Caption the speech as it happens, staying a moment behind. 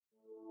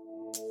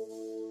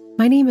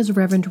My name is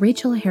Reverend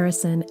Rachel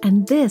Harrison,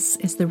 and this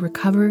is the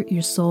Recover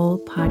Your Soul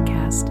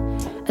podcast,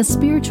 a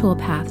spiritual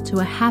path to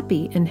a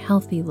happy and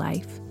healthy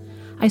life.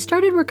 I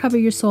started Recover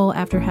Your Soul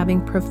after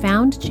having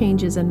profound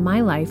changes in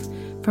my life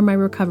from my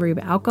recovery of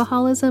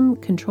alcoholism,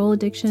 control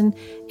addiction,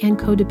 and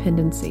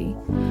codependency.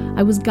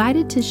 I was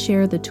guided to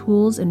share the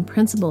tools and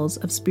principles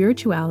of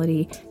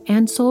spirituality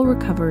and soul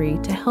recovery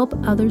to help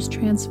others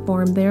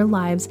transform their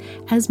lives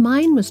as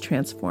mine was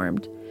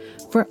transformed.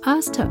 For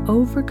us to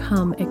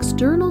overcome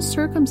external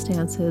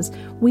circumstances,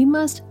 we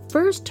must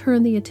first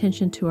turn the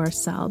attention to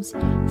ourselves,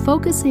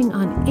 focusing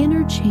on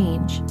inner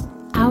change.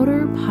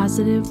 Outer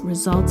positive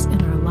results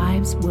in our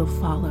lives will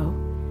follow.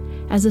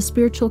 As a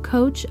spiritual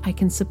coach, I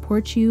can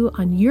support you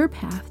on your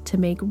path to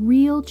make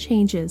real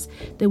changes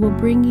that will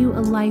bring you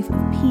a life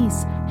of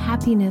peace,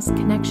 happiness,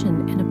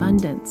 connection, and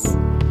abundance.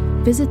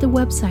 Visit the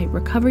website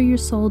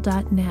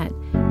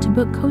recoveryoursoul.net to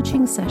book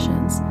coaching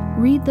sessions,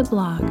 read the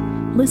blog,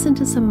 listen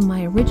to some of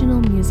my original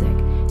music,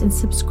 and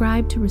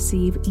subscribe to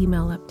receive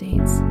email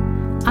updates.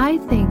 I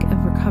think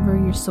of Recover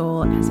Your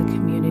Soul as a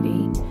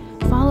community.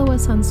 Follow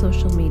us on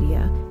social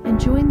media and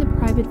join the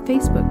private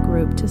Facebook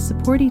group to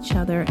support each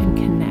other and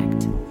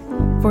connect.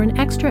 For an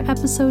extra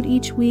episode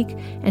each week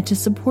and to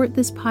support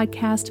this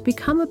podcast,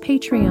 become a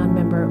Patreon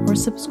member or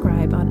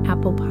subscribe on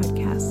Apple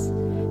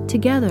Podcasts.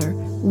 Together,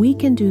 we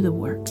can do the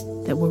work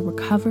that will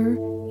recover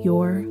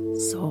your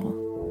soul.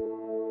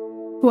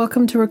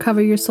 Welcome to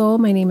Recover Your Soul.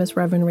 My name is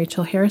Reverend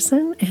Rachel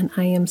Harrison, and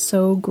I am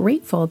so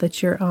grateful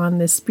that you're on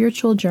this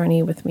spiritual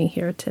journey with me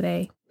here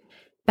today.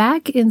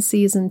 Back in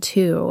season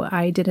 2,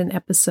 I did an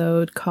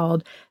episode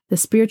called The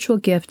Spiritual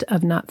Gift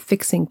of Not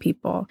Fixing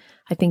People.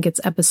 I think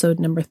it's episode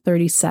number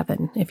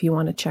 37, if you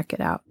want to check it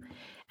out.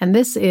 And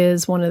this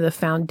is one of the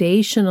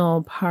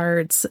foundational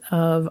parts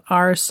of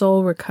our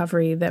soul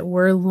recovery, that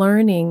we're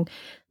learning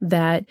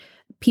that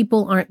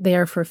people aren't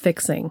there for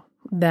fixing,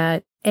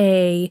 that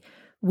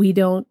we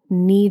don't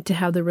need to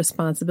have the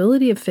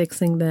responsibility of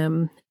fixing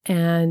them,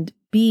 and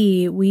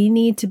B, we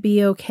need to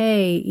be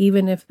okay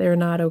even if they're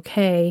not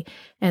okay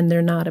and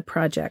they're not a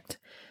project.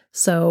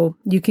 So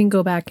you can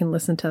go back and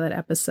listen to that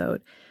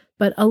episode.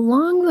 But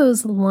along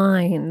those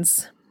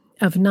lines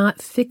of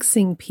not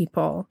fixing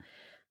people,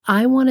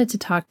 I wanted to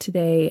talk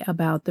today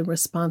about the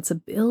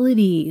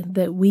responsibility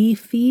that we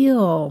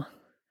feel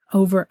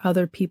over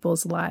other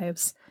people's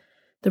lives,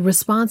 the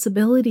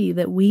responsibility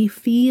that we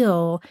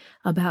feel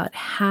about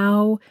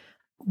how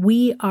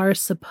we are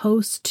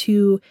supposed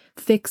to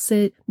fix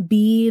it,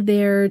 be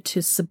there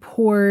to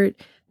support,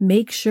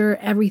 make sure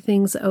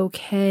everything's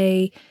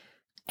okay.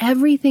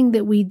 Everything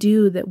that we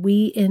do, that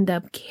we end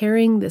up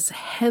carrying this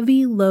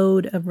heavy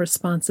load of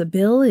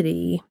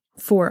responsibility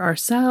for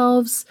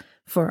ourselves,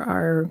 for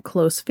our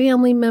close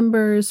family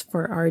members,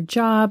 for our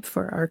job,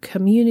 for our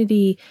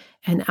community,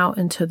 and out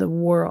into the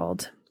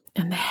world.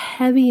 And the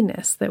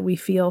heaviness that we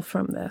feel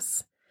from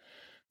this.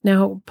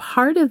 Now,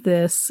 part of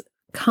this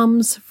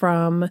comes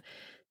from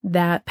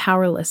that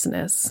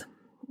powerlessness,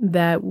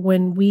 that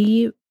when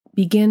we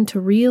begin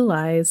to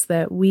realize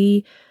that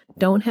we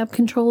don't have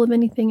control of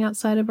anything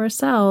outside of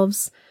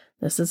ourselves,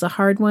 this is a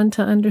hard one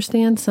to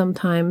understand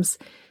sometimes,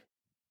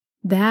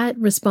 that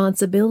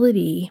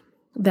responsibility,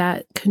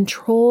 that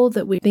control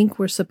that we think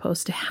we're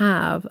supposed to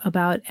have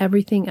about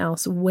everything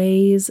else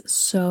weighs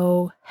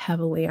so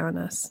heavily on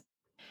us.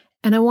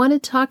 And I want to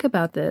talk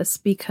about this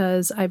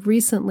because I've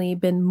recently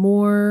been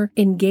more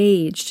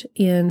engaged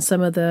in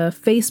some of the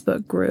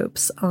Facebook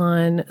groups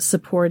on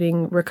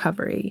supporting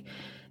recovery,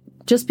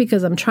 just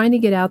because I'm trying to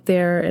get out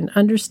there and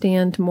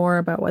understand more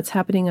about what's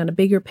happening on a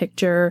bigger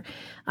picture.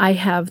 I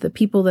have the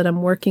people that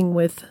I'm working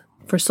with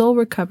for soul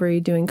recovery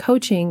doing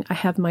coaching. I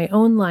have my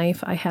own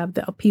life. I have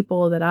the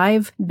people that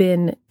I've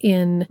been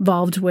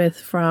involved with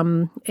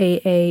from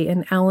AA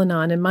and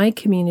Al-Anon in my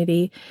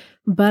community.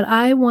 But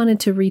I wanted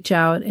to reach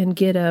out and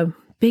get a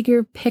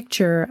bigger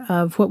picture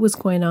of what was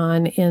going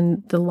on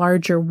in the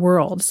larger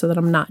world so that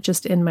I'm not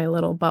just in my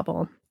little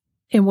bubble.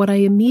 And what I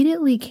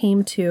immediately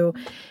came to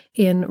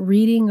in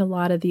reading a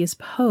lot of these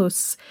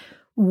posts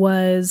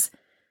was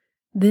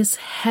this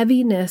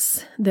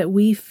heaviness that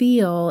we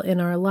feel in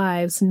our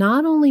lives,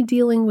 not only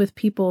dealing with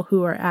people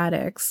who are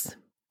addicts,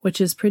 which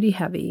is pretty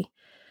heavy,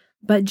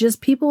 but just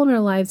people in our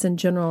lives in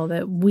general,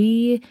 that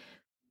we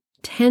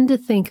tend to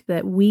think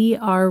that we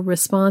are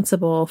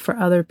responsible for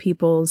other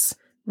people's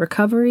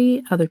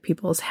recovery, other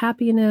people's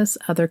happiness,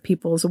 other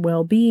people's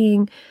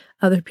well-being,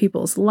 other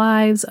people's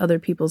lives, other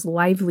people's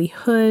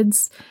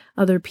livelihoods,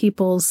 other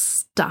people's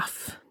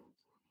stuff.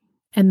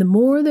 And the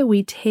more that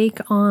we take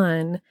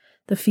on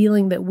the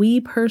feeling that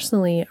we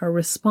personally are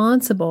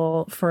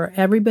responsible for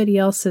everybody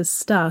else's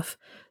stuff,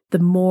 the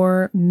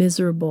more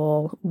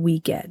miserable we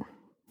get,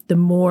 the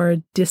more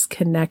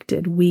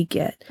disconnected we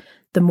get,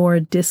 the more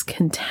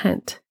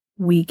discontent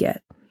we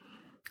get.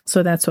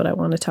 So that's what I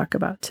want to talk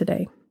about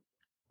today.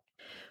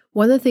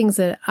 One of the things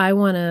that I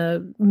want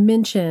to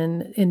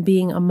mention in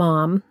being a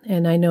mom,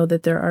 and I know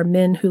that there are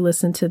men who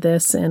listen to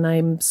this, and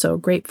I'm so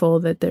grateful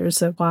that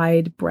there's a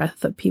wide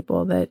breadth of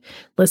people that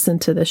listen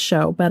to this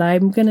show, but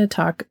I'm going to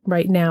talk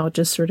right now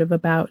just sort of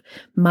about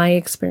my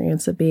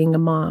experience of being a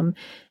mom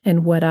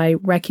and what I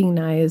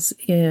recognize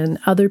in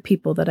other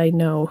people that I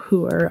know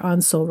who are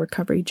on soul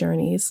recovery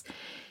journeys,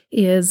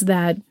 is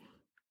that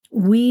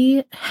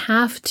we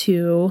have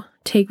to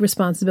take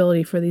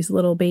responsibility for these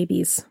little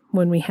babies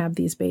when we have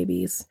these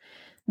babies.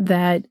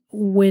 That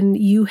when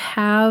you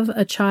have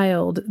a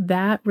child,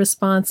 that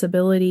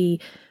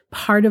responsibility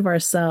part of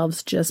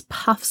ourselves just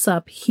puffs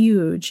up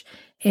huge,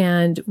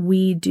 and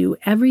we do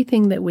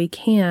everything that we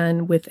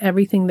can with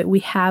everything that we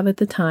have at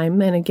the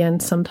time. And again,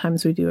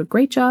 sometimes we do a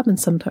great job and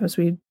sometimes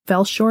we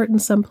fell short in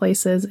some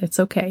places. It's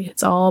okay.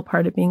 It's all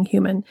part of being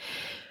human.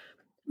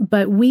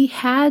 But we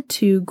had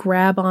to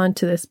grab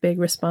onto this big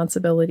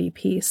responsibility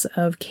piece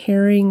of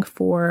caring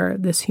for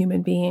this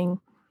human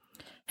being.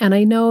 And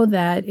I know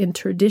that in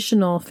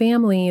traditional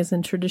families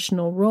and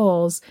traditional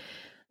roles,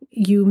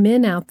 you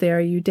men out there,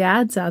 you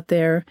dads out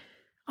there,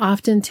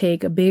 often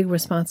take a big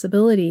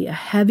responsibility, a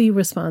heavy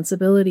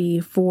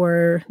responsibility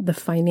for the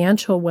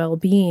financial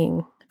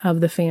well-being of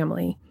the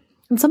family.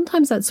 And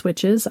sometimes that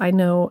switches. I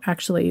know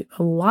actually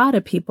a lot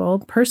of people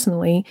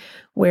personally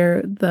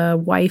where the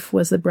wife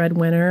was the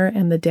breadwinner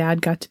and the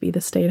dad got to be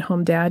the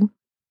stay-at-home dad.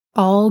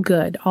 All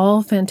good,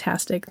 all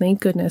fantastic. Thank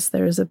goodness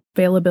there's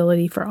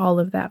availability for all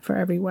of that for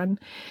everyone.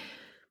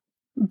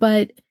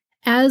 But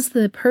as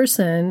the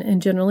person,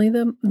 and generally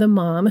the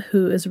mom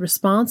who is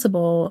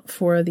responsible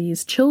for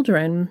these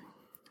children,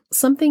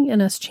 something in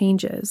us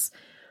changes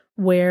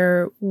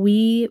where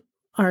we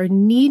are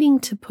needing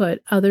to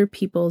put other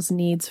people's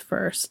needs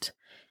first.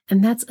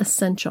 And that's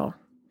essential.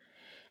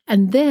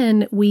 And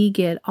then we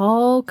get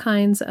all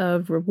kinds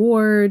of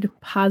reward,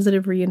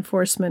 positive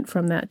reinforcement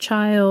from that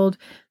child,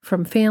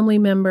 from family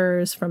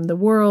members, from the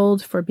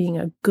world for being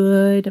a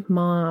good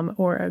mom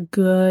or a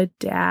good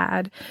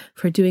dad,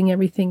 for doing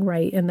everything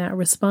right. And that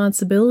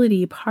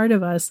responsibility part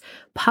of us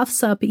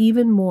puffs up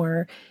even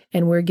more,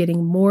 and we're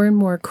getting more and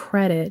more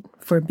credit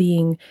for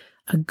being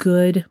a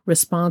good,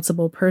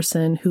 responsible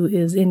person who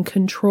is in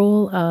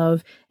control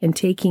of and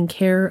taking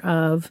care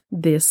of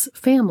this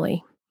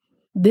family.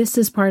 This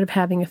is part of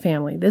having a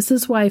family. This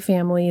is why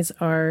families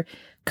are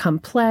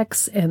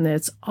complex and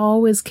it's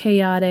always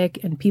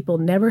chaotic and people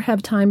never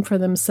have time for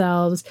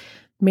themselves.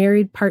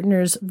 Married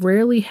partners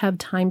rarely have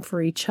time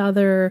for each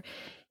other.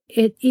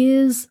 It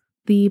is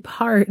the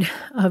part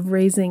of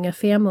raising a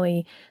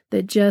family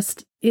that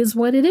just is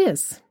what it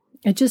is.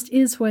 It just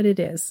is what it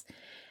is.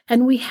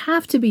 And we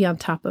have to be on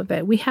top of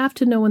it. We have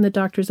to know when the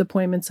doctor's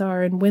appointments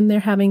are and when they're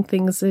having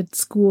things at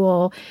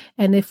school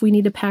and if we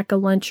need to pack a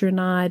lunch or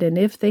not. And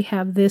if they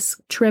have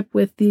this trip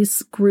with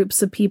these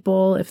groups of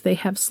people, if they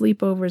have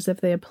sleepovers,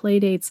 if they have play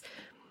dates.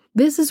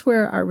 This is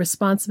where our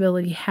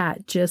responsibility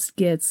hat just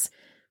gets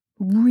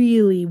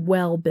really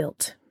well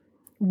built,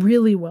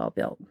 really well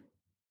built.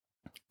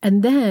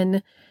 And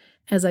then,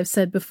 as I've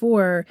said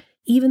before,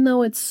 even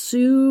though it's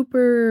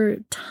super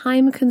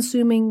time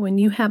consuming when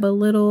you have a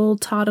little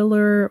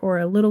toddler or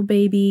a little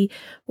baby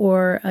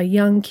or a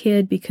young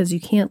kid because you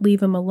can't leave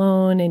them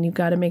alone and you've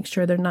got to make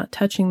sure they're not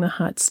touching the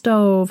hot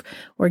stove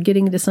or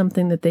getting into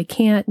something that they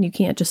can't, and you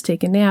can't just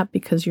take a nap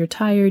because you're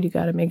tired. You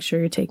got to make sure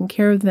you're taking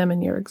care of them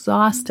and you're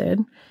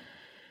exhausted.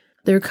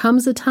 There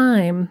comes a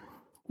time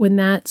when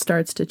that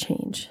starts to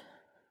change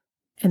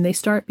and they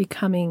start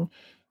becoming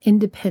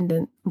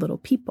independent little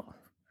people.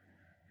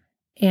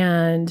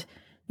 And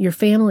your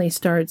family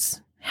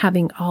starts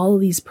having all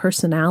these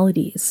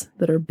personalities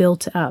that are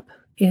built up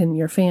in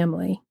your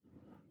family.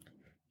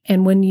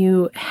 And when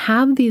you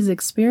have these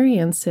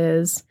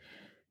experiences,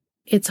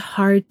 it's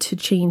hard to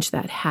change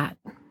that hat.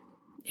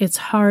 It's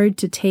hard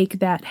to take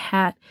that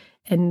hat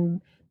and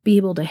be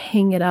able to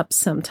hang it up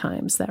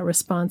sometimes, that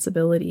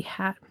responsibility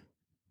hat.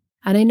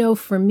 And I know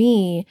for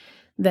me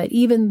that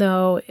even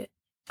though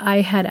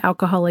I had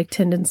alcoholic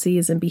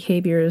tendencies and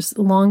behaviors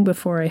long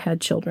before I had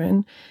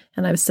children.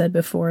 And I've said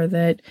before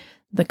that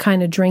the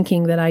kind of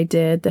drinking that I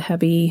did, the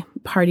heavy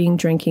partying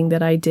drinking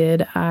that I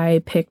did,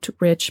 I picked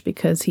Rich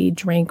because he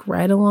drank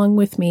right along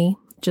with me,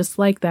 just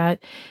like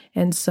that.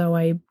 And so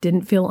I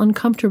didn't feel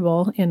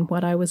uncomfortable in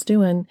what I was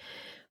doing.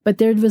 But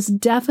there was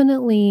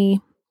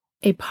definitely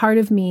a part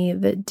of me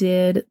that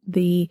did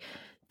the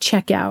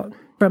checkout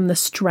from the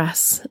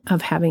stress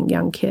of having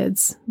young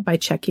kids by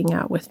checking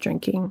out with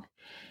drinking.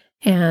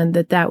 And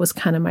that was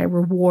kind of my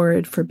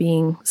reward for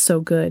being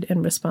so good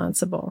and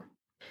responsible.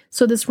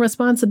 So this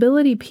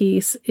responsibility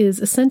piece is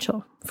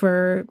essential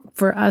for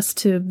us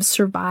to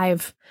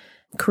survive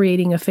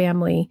creating a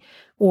family,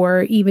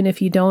 or even if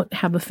you don't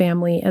have a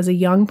family as a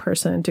young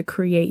person, to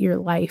create your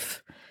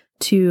life,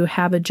 to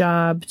have a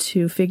job,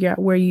 to figure out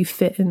where you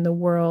fit in the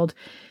world.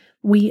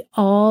 We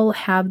all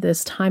have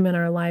this time in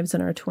our lives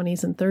in our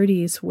 20s and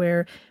 30s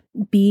where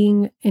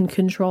being in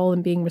control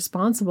and being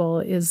responsible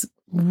is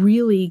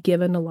really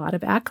given a lot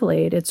of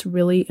accolade. It's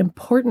really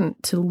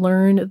important to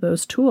learn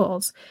those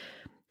tools.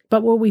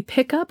 But what we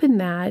pick up in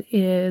that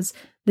is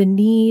the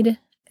need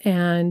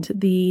and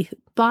the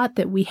thought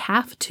that we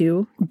have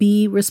to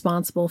be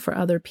responsible for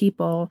other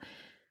people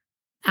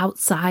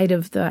outside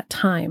of that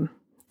time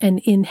and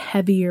in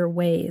heavier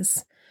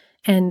ways.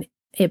 And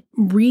it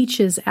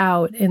reaches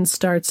out and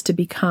starts to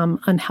become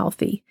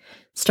unhealthy,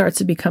 starts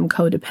to become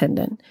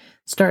codependent,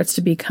 starts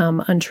to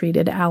become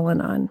untreated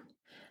Al-Anon.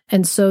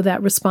 And so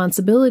that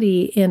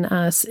responsibility in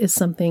us is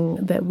something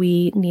that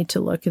we need to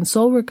look in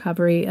soul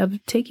recovery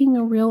of taking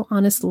a real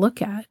honest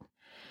look at.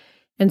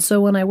 And so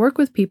when I work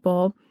with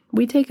people,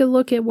 we take a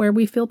look at where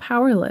we feel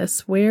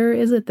powerless. Where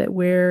is it that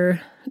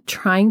we're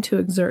trying to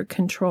exert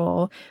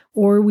control,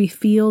 or we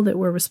feel that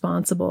we're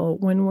responsible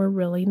when we're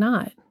really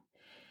not?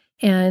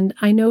 And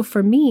I know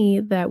for me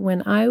that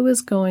when I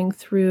was going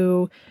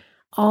through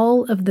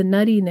all of the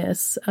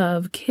nuttiness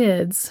of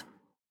kids,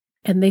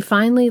 and they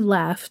finally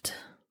left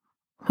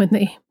when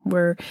they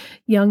were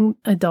young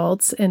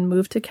adults and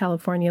moved to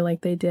California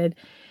like they did,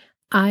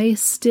 I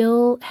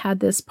still had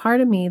this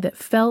part of me that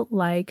felt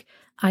like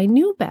I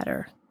knew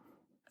better.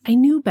 I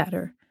knew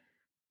better.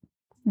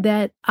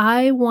 That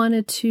I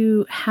wanted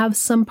to have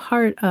some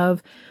part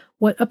of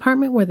what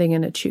apartment were they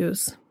going to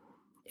choose?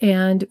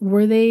 And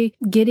were they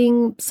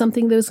getting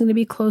something that was going to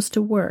be close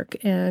to work?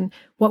 And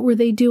what were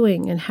they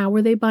doing? And how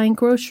were they buying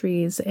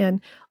groceries?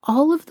 And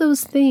all of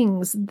those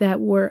things that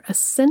were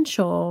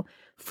essential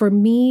for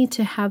me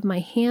to have my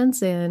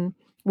hands in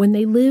when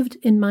they lived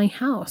in my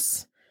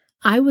house.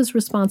 I was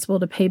responsible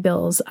to pay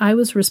bills. I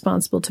was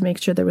responsible to make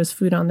sure there was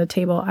food on the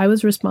table. I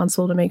was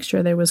responsible to make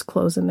sure there was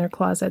clothes in their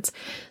closets.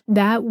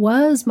 That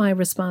was my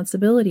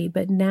responsibility.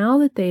 But now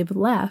that they've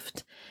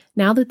left,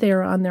 now that they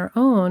are on their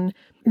own,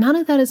 none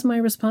of that is my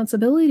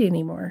responsibility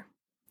anymore.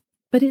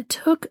 But it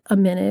took a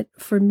minute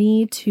for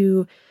me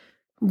to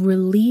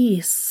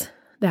release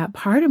that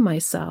part of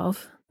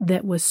myself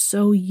that was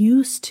so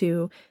used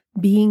to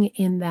being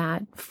in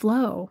that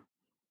flow.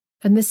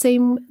 And the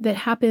same that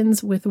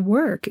happens with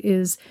work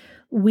is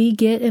we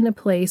get in a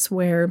place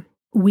where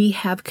we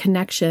have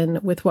connection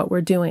with what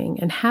we're doing,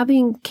 and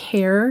having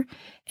care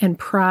and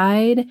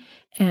pride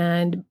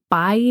and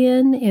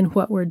buy-in in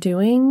what we're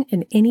doing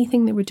and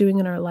anything that we're doing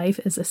in our life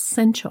is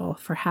essential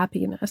for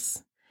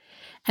happiness.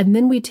 And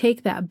then we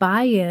take that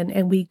buy-in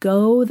and we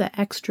go the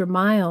extra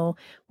mile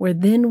where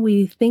then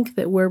we think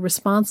that we're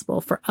responsible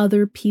for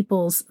other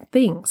people's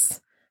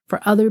things, for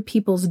other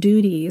people's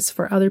duties,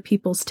 for other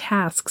people's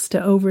tasks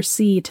to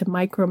oversee, to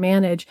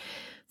micromanage,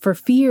 for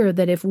fear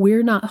that if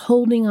we're not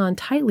holding on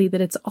tightly,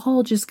 that it's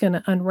all just going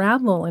to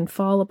unravel and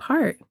fall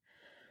apart.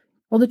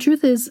 Well, the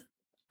truth is,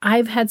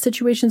 I've had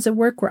situations at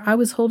work where I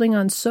was holding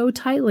on so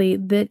tightly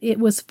that it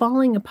was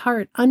falling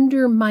apart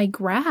under my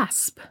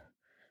grasp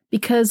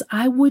because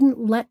I wouldn't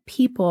let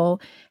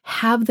people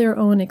have their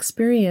own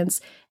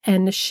experience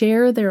and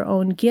share their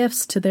own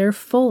gifts to their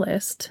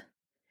fullest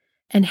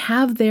and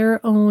have their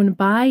own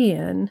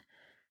buy-in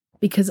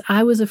because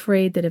I was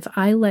afraid that if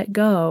I let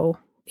go,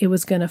 it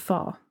was going to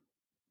fall.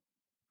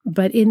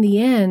 But in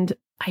the end,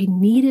 I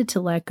needed to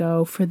let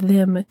go for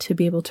them to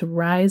be able to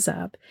rise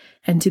up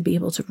and to be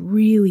able to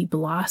really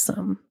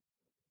blossom.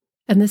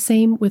 And the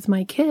same with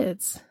my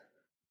kids.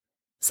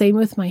 Same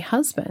with my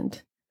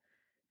husband.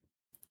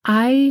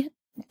 I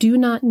do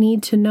not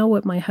need to know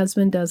what my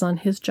husband does on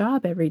his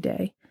job every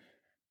day.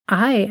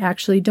 I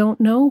actually don't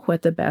know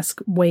what the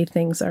best way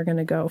things are going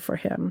to go for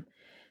him.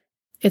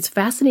 It's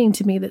fascinating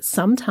to me that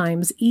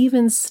sometimes,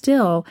 even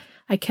still,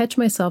 I catch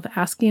myself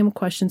asking him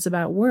questions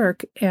about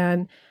work,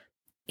 and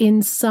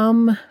in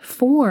some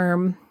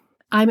form,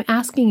 I'm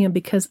asking him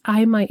because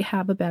I might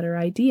have a better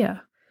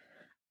idea.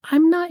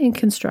 I'm not in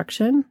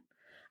construction.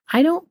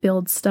 I don't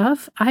build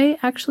stuff. I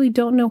actually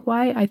don't know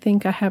why I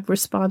think I have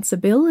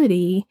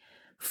responsibility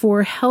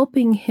for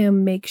helping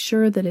him make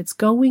sure that it's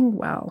going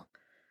well.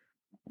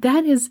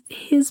 That is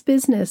his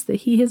business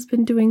that he has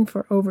been doing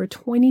for over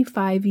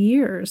 25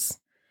 years.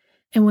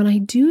 And when I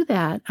do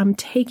that, I'm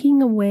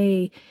taking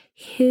away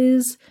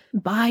his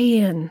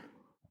buy-in,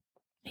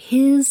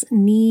 his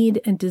need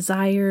and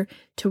desire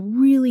to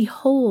really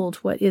hold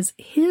what is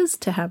his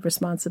to have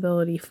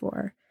responsibility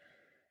for.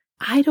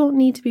 I don't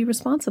need to be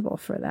responsible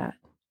for that.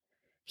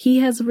 He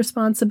has a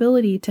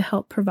responsibility to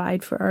help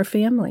provide for our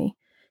family.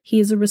 He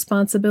has a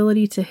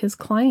responsibility to his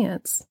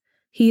clients.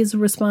 He has a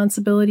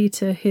responsibility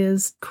to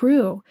his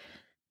crew.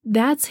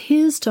 That's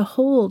his to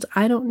hold.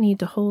 I don't need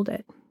to hold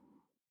it.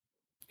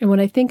 And when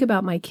I think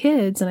about my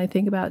kids and I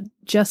think about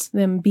just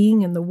them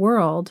being in the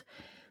world,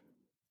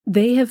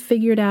 they have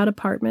figured out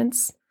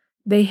apartments.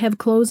 They have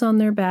clothes on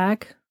their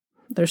back.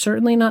 They're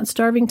certainly not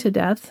starving to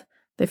death.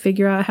 They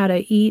figure out how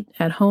to eat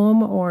at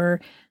home or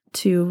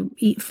to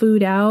eat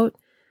food out.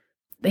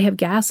 They have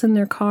gas in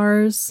their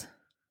cars.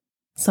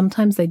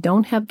 Sometimes they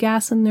don't have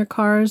gas in their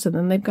cars, and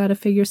then they've got to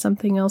figure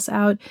something else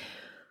out.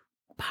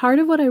 Part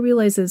of what I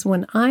realize is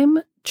when I'm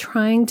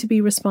trying to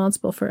be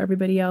responsible for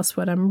everybody else,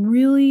 what I'm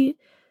really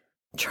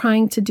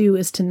trying to do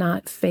is to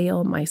not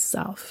fail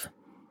myself.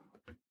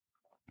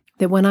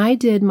 That when I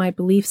did my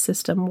belief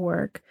system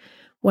work,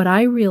 what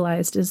I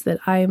realized is that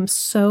I am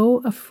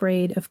so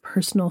afraid of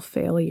personal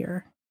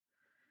failure.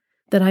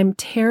 that I'm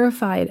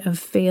terrified of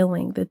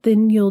failing, that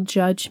then you'll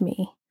judge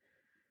me,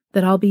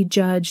 that I'll be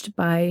judged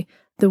by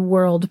the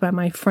world, by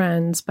my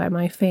friends, by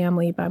my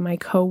family, by my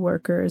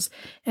coworkers,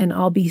 and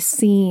I'll be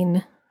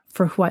seen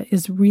for what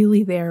is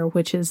really there,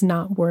 which is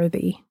not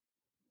worthy.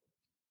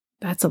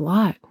 That's a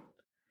lot.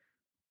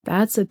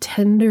 That's a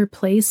tender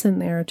place in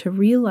there to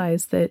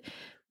realize that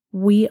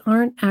we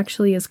aren't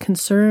actually as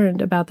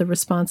concerned about the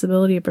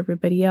responsibility of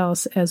everybody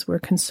else as we're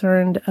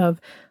concerned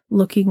of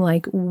looking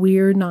like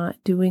we're not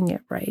doing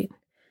it right.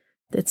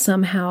 That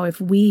somehow if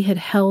we had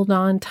held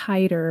on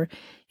tighter,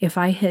 if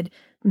I had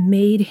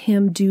made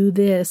him do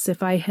this,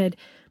 if I had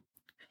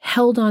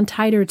held on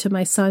tighter to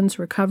my son's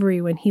recovery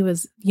when he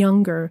was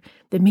younger,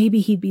 that maybe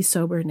he'd be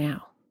sober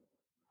now.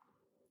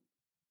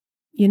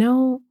 You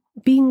know,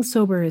 being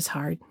sober is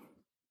hard.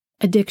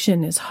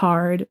 Addiction is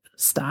hard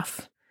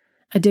stuff.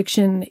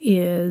 Addiction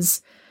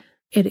it's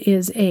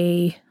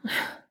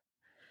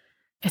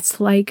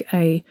like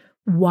a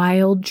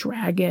wild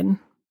dragon,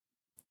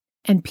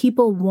 and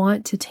people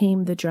want to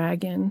tame the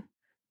dragon.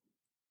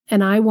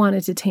 And I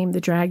wanted to tame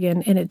the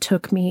dragon, and it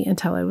took me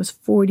until I was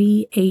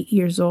 48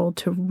 years old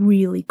to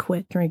really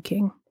quit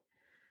drinking.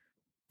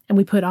 And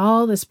we put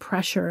all this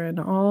pressure and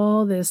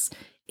all this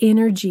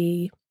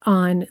energy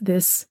on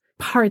this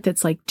part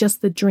that's like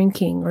just the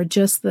drinking or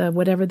just the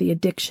whatever the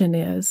addiction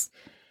is.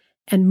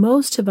 And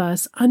most of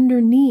us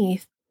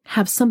underneath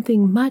have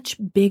something much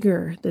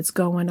bigger that's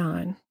going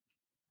on.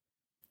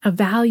 A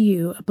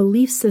value, a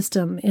belief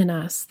system in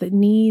us that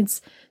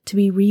needs to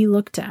be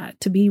re-looked at,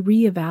 to be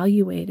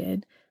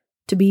reevaluated,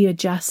 to be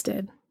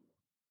adjusted.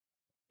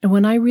 And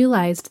when I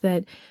realized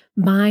that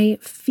my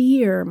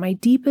fear, my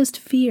deepest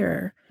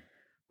fear,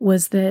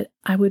 was that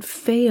I would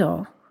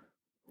fail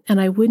and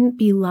I wouldn't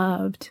be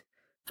loved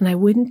and I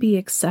wouldn't be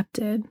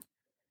accepted,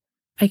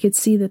 I could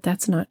see that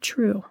that's not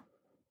true.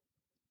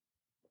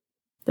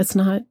 That's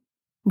not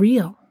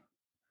real.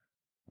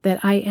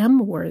 That I am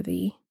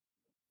worthy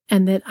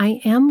and that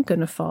I am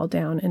going to fall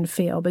down and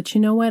fail. But you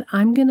know what?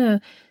 I'm going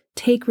to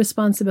take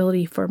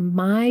responsibility for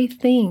my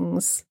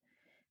things,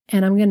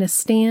 and I'm going to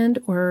stand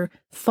or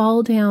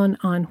fall down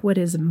on what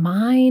is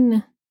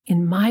mine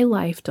in my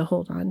life to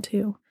hold on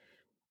to.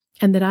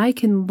 And that I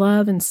can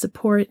love and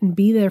support and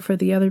be there for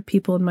the other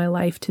people in my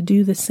life to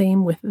do the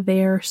same with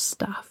their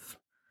stuff.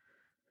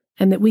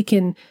 And that we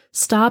can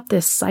stop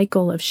this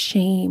cycle of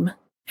shame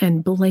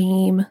and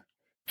blame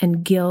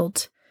and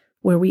guilt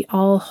where we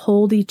all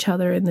hold each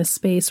other in this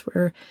space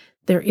where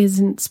there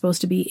isn't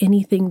supposed to be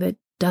anything that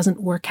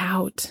doesn't work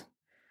out.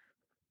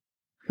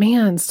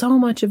 Man, so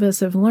much of us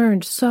have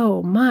learned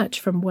so much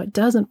from what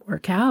doesn't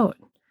work out.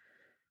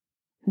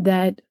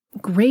 That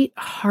great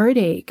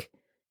heartache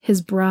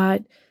has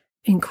brought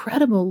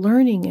incredible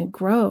learning and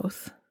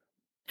growth.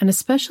 And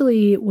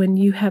especially when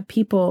you have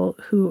people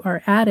who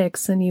are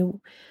addicts and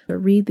you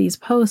read these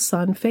posts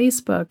on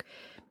Facebook,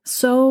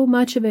 so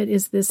much of it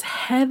is this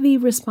heavy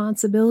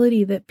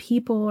responsibility that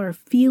people are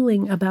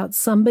feeling about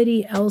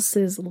somebody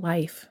else's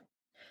life,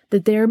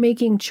 that they're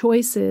making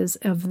choices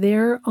of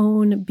their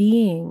own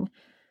being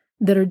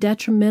that are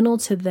detrimental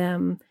to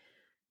them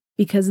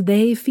because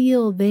they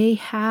feel they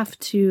have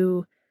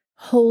to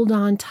hold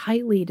on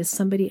tightly to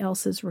somebody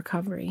else's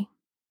recovery.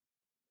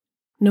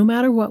 No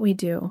matter what we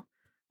do,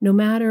 no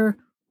matter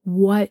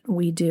what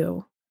we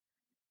do,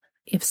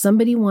 if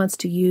somebody wants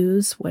to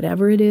use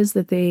whatever it is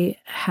that they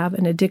have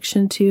an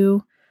addiction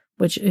to,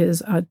 which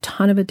is a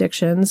ton of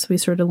addictions, we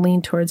sort of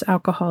lean towards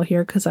alcohol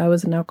here because I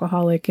was an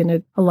alcoholic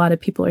and a lot of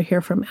people are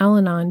here from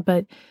Al-Anon,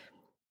 but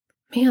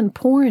man,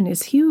 porn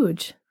is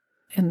huge.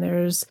 And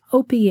there's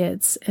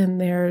opiates and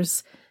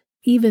there's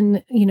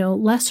even,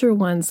 lesser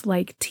ones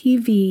like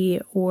TV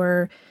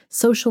or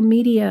social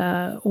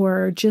media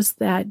or just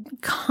that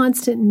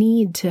constant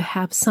need to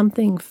have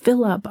something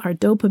fill up our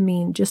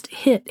dopamine, just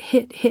hit.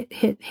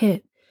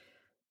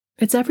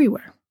 It's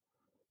everywhere.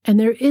 And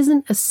there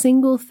isn't a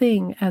single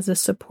thing as a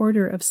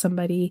supporter of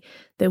somebody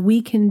that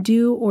we can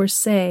do or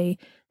say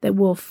that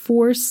will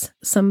force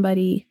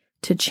somebody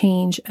to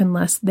change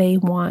unless they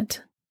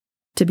want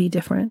to be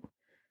different.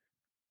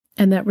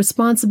 And that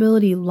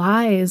responsibility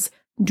lies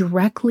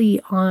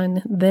directly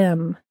on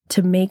them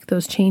to make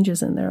those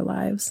changes in their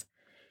lives.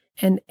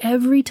 And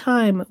every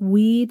time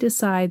we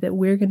decide that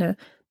we're going to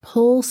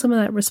pull some of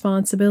that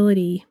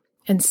responsibility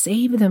and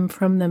save them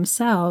from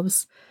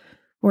themselves,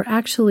 we're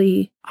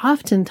actually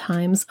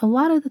oftentimes, a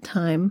lot of the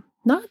time,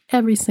 not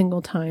every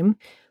single time,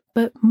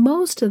 but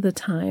most of the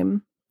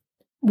time,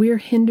 we're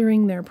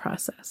hindering their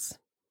process.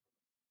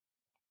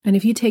 And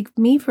if you take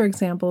me, for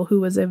example, who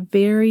was a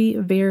very,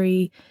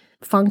 very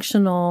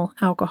functional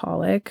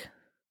alcoholic,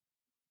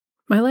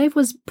 my life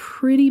was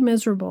pretty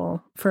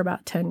miserable for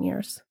about 10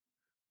 years.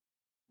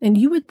 And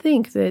you would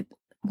think that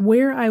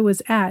where I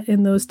was at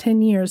in those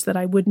 10 years that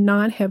I would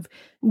not have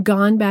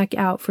gone back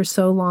out for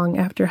so long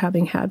after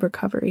having had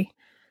recovery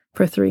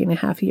for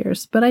 3.5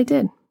 years, but I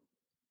did.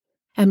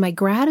 And my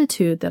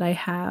gratitude that I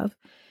have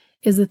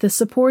is that the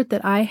support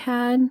that I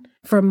had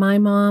from my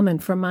mom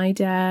and from my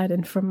dad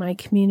and from my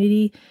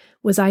community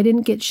was I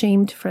didn't get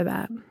shamed for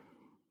that.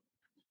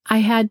 I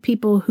had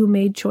people who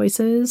made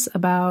choices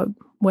about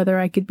whether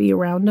I could be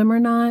around them or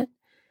not.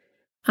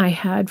 I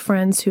had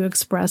friends who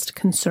expressed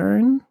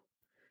concern,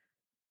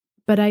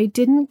 but I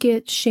didn't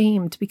get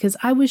shamed because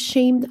I was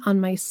shamed on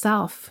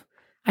myself.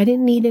 I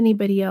didn't need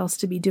anybody else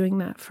to be doing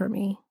that for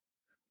me.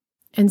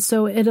 And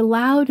so it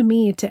allowed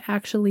me to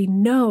actually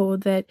know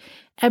that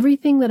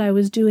everything that I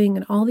was doing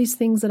and all these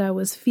things that I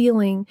was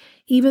feeling,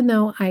 even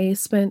though I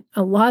spent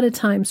a lot of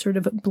time sort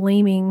of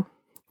blaming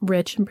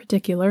Rich in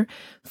particular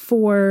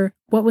for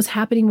what was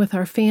happening with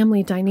our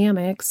family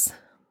dynamics,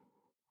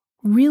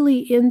 really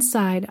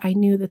inside I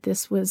knew that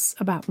this was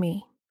about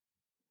me.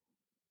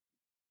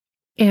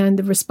 And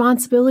the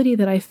responsibility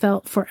that I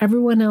felt for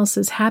everyone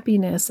else's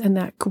happiness and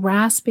that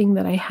grasping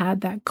that I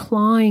had, that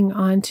clawing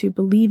onto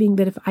believing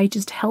that if I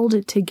just held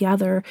it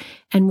together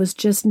and was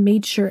just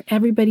made sure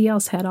everybody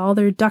else had all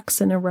their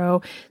ducks in a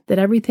row, that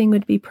everything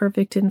would be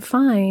perfect and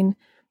fine,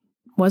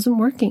 wasn't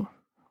working.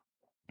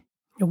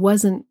 It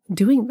wasn't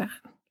doing that.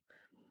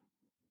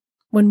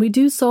 When we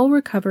do soul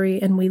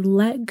recovery and we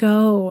let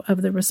go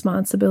of the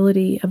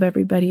responsibility of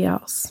everybody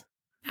else,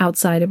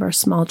 outside of our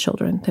small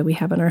children that we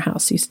have in our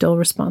house, you're still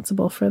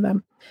responsible for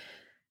them.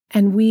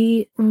 And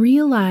we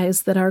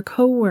realize that our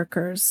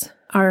coworkers,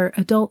 our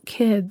adult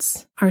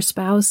kids, our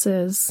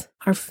spouses,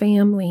 our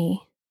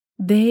family,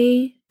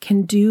 they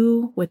can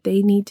do what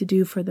they need to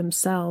do for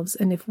themselves.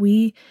 And if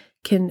we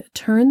can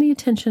turn the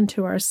attention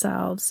to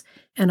ourselves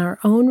and our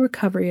own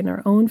recovery and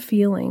our own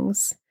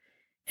feelings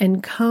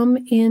and come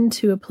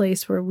into a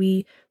place where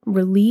we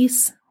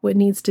release what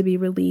needs to be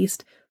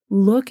released,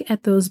 look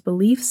at those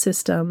belief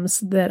systems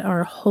that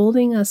are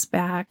holding us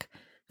back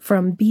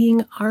from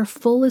being our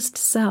fullest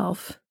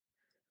self.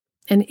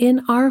 And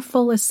in our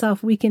fullest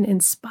self, we can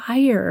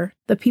inspire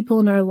the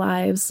people in our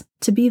lives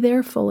to be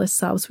their fullest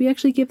selves. We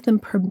actually give them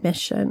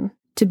permission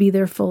to be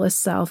their fullest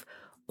self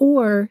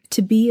or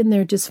to be in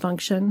their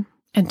dysfunction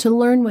and to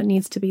learn what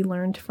needs to be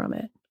learned from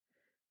it.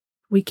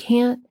 We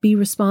can't be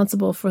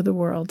responsible for the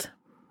world.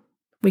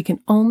 We can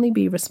only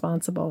be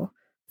responsible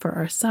for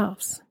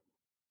ourselves.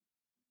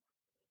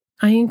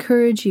 I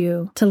encourage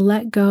you to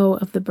let go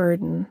of the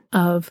burden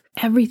of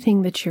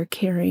everything that you're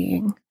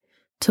carrying,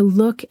 to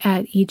look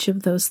at each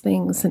of those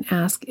things and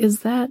ask, is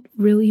that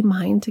really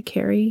mine to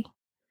carry?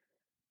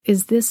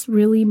 Is this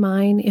really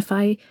mine? If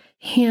I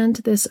hand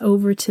this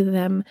over to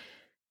them,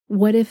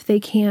 what if they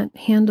can't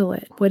handle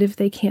it? What if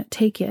they can't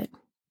take it?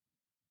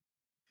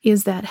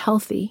 Is that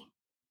healthy?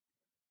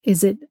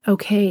 Is it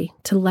okay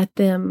to let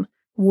them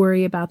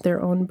worry about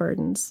their own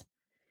burdens?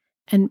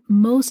 And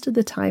most of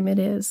the time it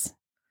is.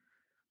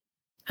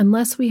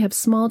 Unless we have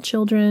small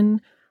children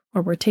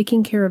or we're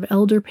taking care of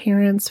elder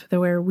parents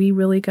where we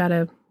really got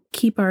to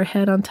keep our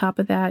head on top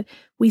of that,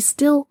 we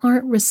still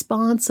aren't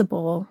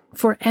responsible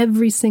for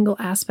every single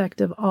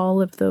aspect of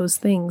all of those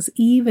things,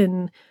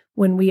 even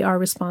when we are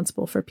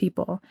responsible for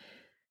people.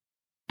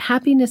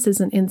 Happiness is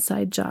an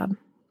inside job.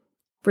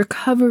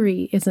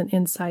 Recovery is an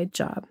inside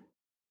job.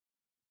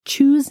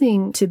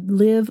 Choosing to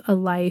live a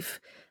life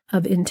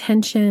of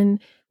intention,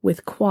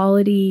 with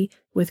quality,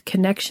 with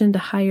connection to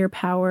higher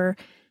power,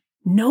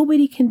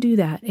 nobody can do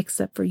that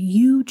except for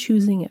you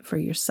choosing it for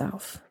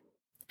yourself.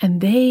 And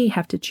they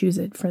have to choose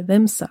it for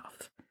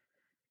themselves.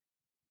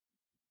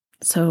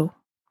 So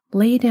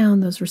lay down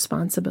those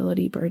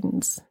responsibility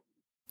burdens.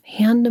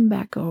 Hand them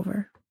back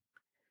over.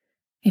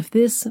 If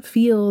this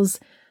feels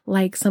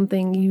like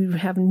something you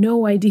have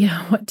no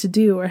idea what to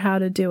do or how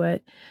to do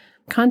it,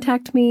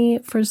 contact me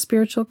for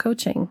spiritual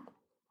coaching.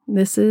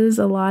 This is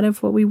a lot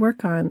of what we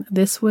work on.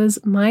 This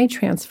was my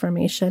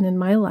transformation in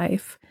my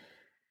life,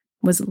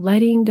 was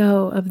letting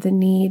go of the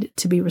need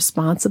to be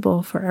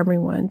responsible for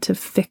everyone, to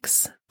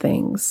fix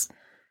things,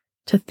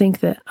 to think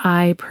that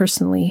I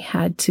personally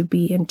had to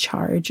be in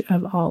charge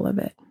of all of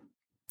it.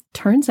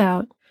 Turns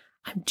out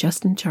I'm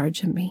just in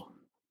charge of me.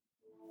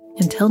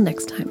 Until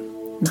next time,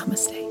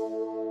 namaste.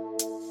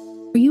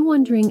 Are you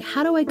wondering,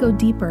 how do I go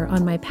deeper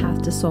on my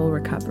path to soul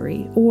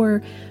recovery?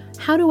 Or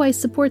how do I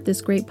support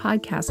this great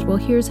podcast? Well,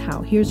 here's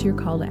how. Here's your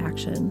call to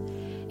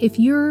action. If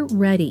you're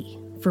ready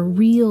for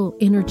real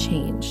inner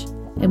change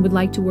and would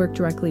like to work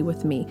directly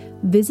with me,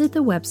 visit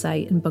the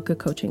website and book a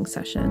coaching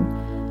session.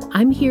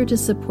 I'm here to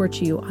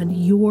support you on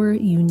your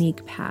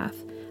unique path.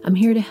 I'm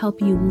here to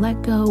help you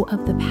let go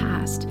of the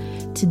past,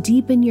 to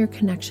deepen your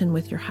connection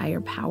with your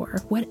higher power,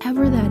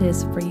 whatever that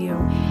is for you,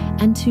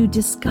 and to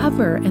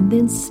discover and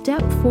then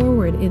step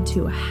forward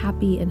into a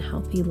happy and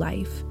healthy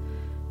life.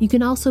 You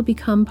can also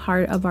become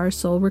part of our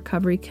soul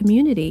recovery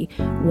community.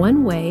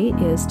 One way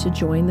is to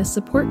join the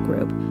support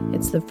group.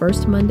 It's the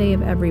first Monday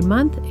of every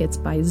month. It's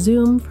by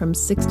Zoom from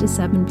 6 to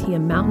 7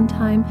 p.m. Mountain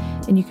Time,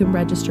 and you can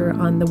register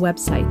on the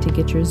website to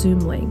get your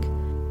Zoom link.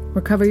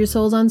 Recover Your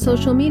Souls on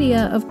social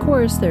media. Of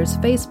course, there's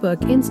Facebook,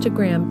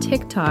 Instagram,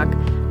 TikTok,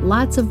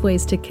 lots of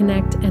ways to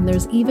connect, and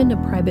there's even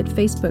a private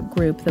Facebook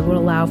group that will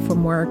allow for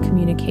more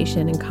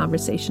communication and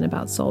conversation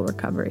about soul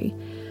recovery.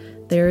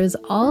 There is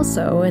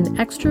also an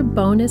extra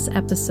bonus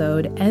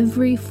episode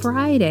every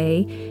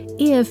Friday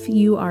if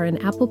you are an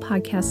Apple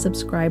Podcast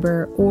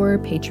subscriber or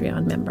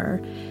Patreon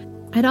member.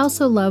 I'd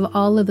also love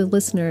all of the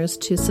listeners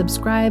to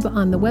subscribe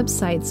on the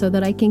website so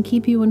that I can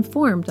keep you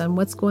informed on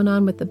what's going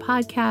on with the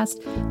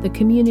podcast, the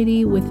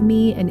community, with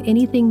me, and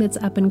anything that's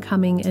up and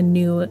coming and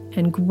new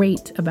and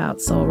great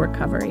about soul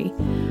recovery.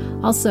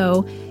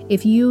 Also,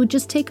 if you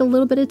just take a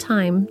little bit of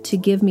time to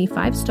give me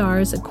 5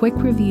 stars, a quick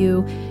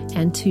review,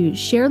 and to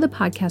share the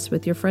podcast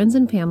with your friends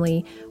and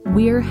family,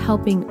 we're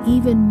helping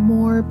even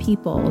more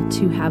people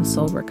to have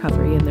soul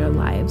recovery in their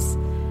lives.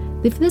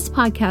 If this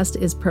podcast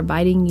is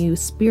providing you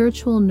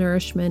spiritual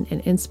nourishment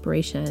and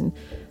inspiration,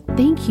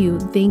 thank you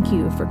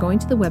for going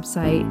to the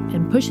website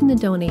and pushing the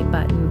donate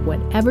button,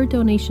 whatever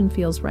donation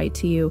feels right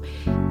to you.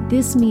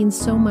 This means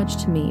so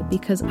much to me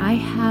because I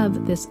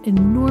have this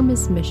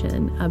enormous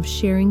mission of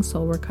sharing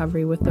soul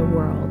recovery with the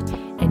world.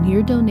 And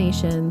your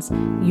donations,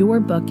 your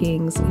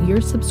bookings,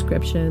 your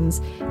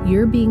subscriptions,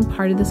 your being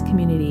part of this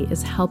community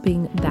is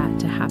helping that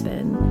to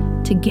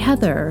happen.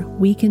 Together,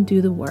 we can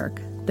do the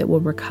work that will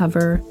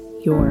recover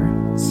your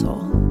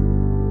soul.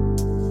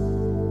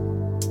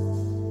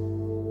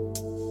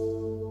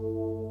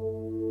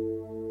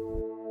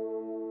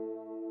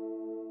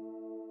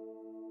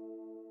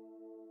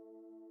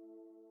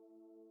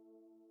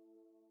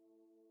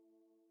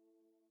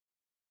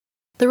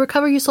 The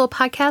Recover Your Soul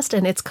podcast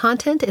and its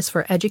content is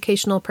for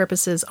educational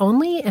purposes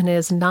only and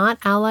is not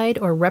allied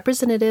or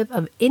representative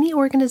of any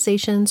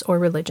organizations or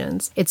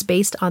religions. It's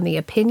based on the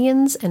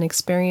opinions and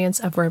experience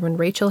of Reverend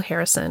Rachel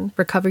Harrison.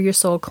 Recover Your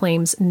Soul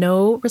claims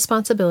no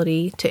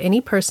responsibility to any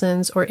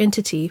persons or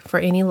entity for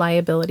any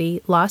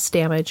liability, loss,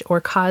 damage,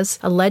 or cause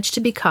alleged to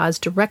be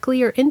caused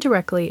directly or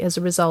indirectly as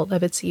a result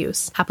of its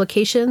use.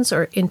 Applications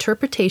or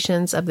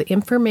interpretations of the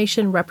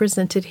information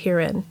represented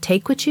herein.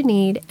 Take what you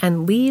need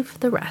and leave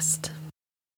the rest.